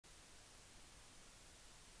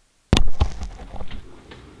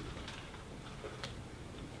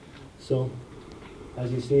So,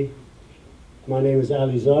 as you see, my name is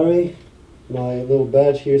Ali Zari. My little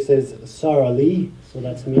badge here says Sarah Lee, so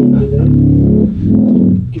that's me for today.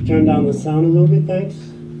 You can turn down the sound a little bit, thanks.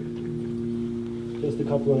 Just a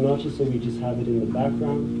couple of notches so we just have it in the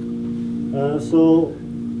background. So,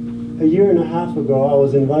 a year and a half ago, I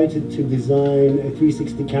was invited to design a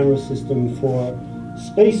 360 camera system for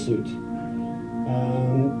spacesuit.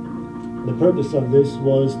 The purpose of this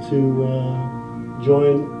was to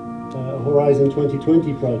join a Horizon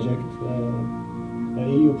 2020 project, an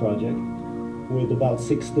EU project, with about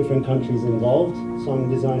 6 different countries involved. Some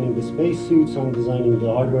designing the spacesuit, some designing the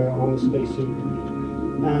hardware on the spacesuit.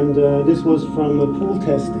 And this was from a pool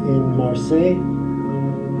test in Marseille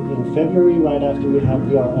in February, right after we had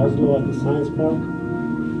VR Oslo at the Science Park.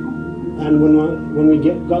 And when we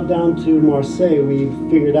got down to Marseille, we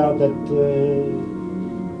figured out that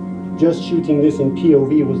just shooting this in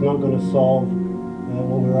POV was not going to solve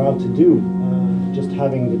what we were out to do. Just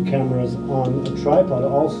having the cameras on a tripod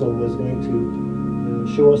also was going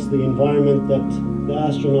to show us the environment that the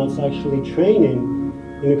astronauts actually train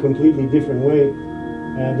in a completely different way.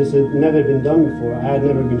 This had never been done before. I had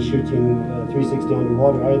never been shooting 360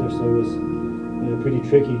 underwater either, so it was pretty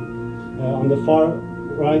tricky. On the far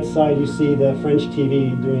right side you see the French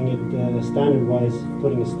TV doing it standard-wise,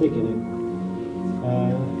 putting a stick in it.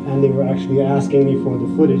 And they were actually asking me for the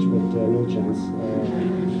footage, but no chance.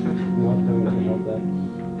 Not going to help that.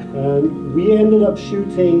 We ended up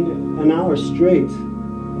shooting an hour straight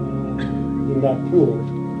in that pool.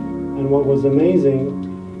 And what was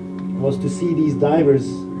amazing was to see these divers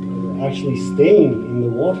actually staying in the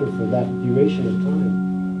water for that duration of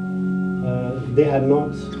time. They had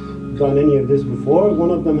not done any of this before. One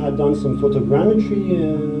of them had done some photogrammetry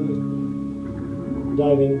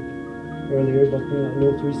diving earlier, but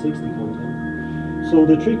no 360 content. So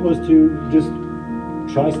the trick was to just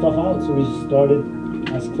try stuff out. So we just started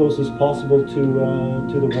as close as possible to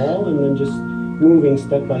the wall, and then just moving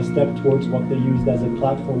step by step towards what they used as a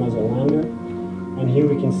platform, as a lander. And here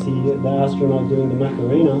we can see the astronaut doing the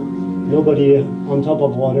Macarena. Nobody on top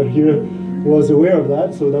of water here was aware of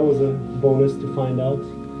that, so that was a bonus to find out.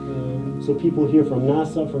 So people here from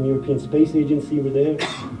NASA, from European Space Agency were there,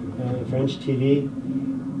 French TV,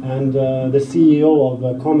 and the CEO of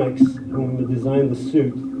Comex, who designed the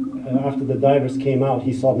suit. After the divers came out,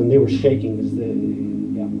 he saw them, they were shaking because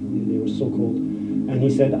they were so cold. And he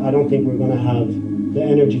said, I don't think we're going to have the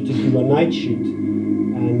energy to do a night shoot.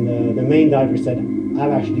 And the main diver said,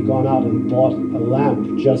 I've actually gone out and bought a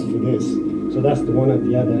lamp just for this. So that's the one at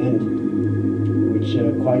the other end, which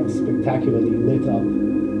quite spectacularly lit up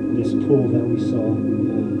this pool that we saw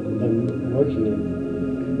them working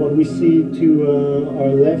in. What we see to our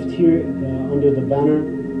left here, under the banner,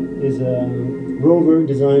 is a rover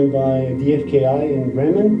designed by DFKI in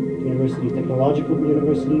Bremen, University, Technological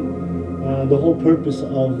University. The whole purpose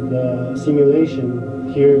of the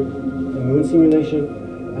simulation here, the moon simulation,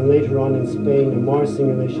 and later on in Spain, the Mars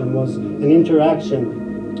simulation, was an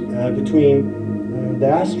interaction between the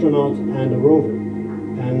astronaut and the rover,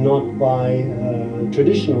 and not by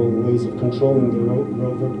traditional ways of controlling the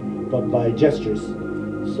rover, but by gestures.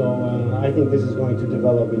 So I think this is going to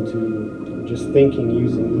develop into just thinking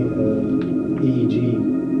using EEG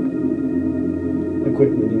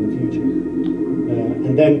equipment in the future.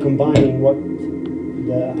 And then combining what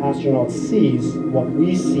the astronaut sees, what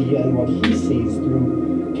we see, and what he sees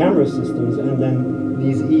through camera systems, and then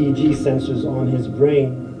these EEG sensors on his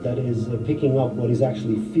brain that is picking up what he's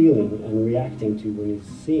actually feeling and reacting to when he's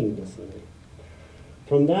seeing this thing.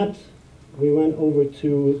 From that, we went over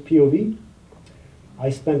to POV. I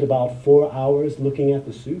spent about 4 hours looking at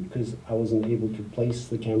the suit because I wasn't able to place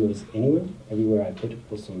the cameras anywhere. Everywhere I put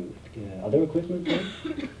was some other equipment there.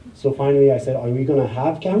 So finally I said, are we going to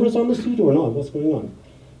have cameras on the suit or not? What's going on?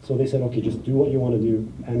 So they said, okay, just do what you want to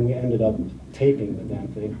do. And we ended up taping the damn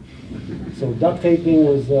thing. So duct taping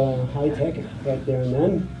was high tech right there and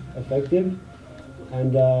then, effective.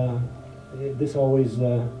 And this always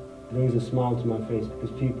brings a smile to my face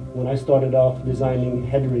because people, when I started off designing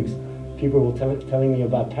head rigs, people were telling me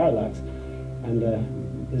about parallax, and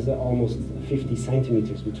there's almost 50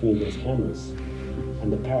 centimeters between those cameras,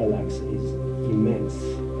 and the parallax is immense.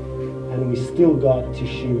 And we still got to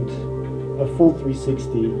shoot a full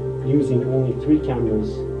 360 using only 3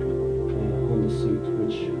 cameras on the suit,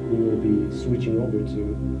 which we will be switching over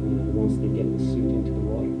to once they get the suit into the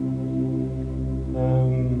water.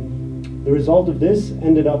 The result of this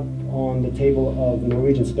ended up on the table of the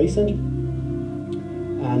Norwegian Space Center.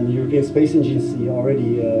 And the European Space Agency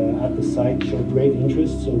already at the site showed great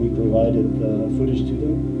interest, so we provided footage to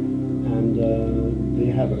them. And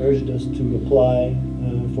they have urged us to apply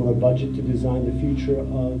for a budget to design the future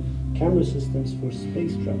of camera systems for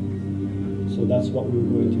space travel. So that's what we're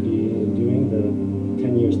going to be doing the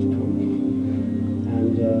 10 years to come.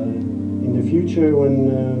 And in the future,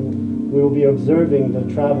 when we will be observing the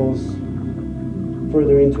travels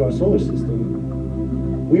further into our solar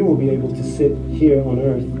system, we will be able to sit here on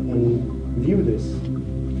Earth and view this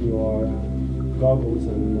through our goggles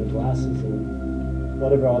and glasses and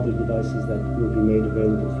whatever other devices that will be made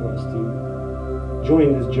available for us to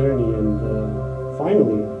join this journey and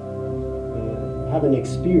finally have an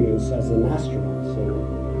experience as an astronaut. So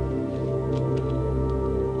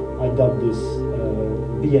I dubbed this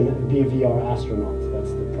be a VR astronaut.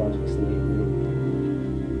 That's the project's name.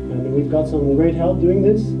 And we've got some great help doing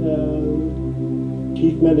this.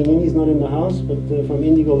 Keith Melingini is not in the house, but from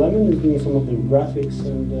Indigo Lemon is doing some of the graphics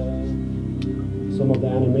and some of the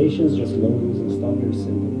animations, just logos and stuff, very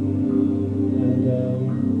simple. And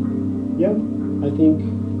yeah, I think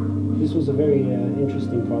this was a very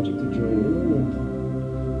interesting project to join in, and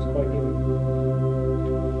it was quite good.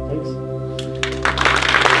 Thanks.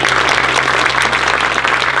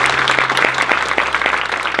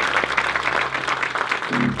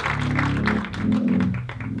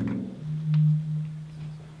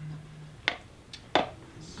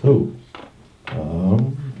 So,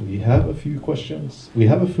 we have a few questions. We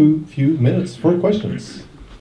have a few minutes for questions.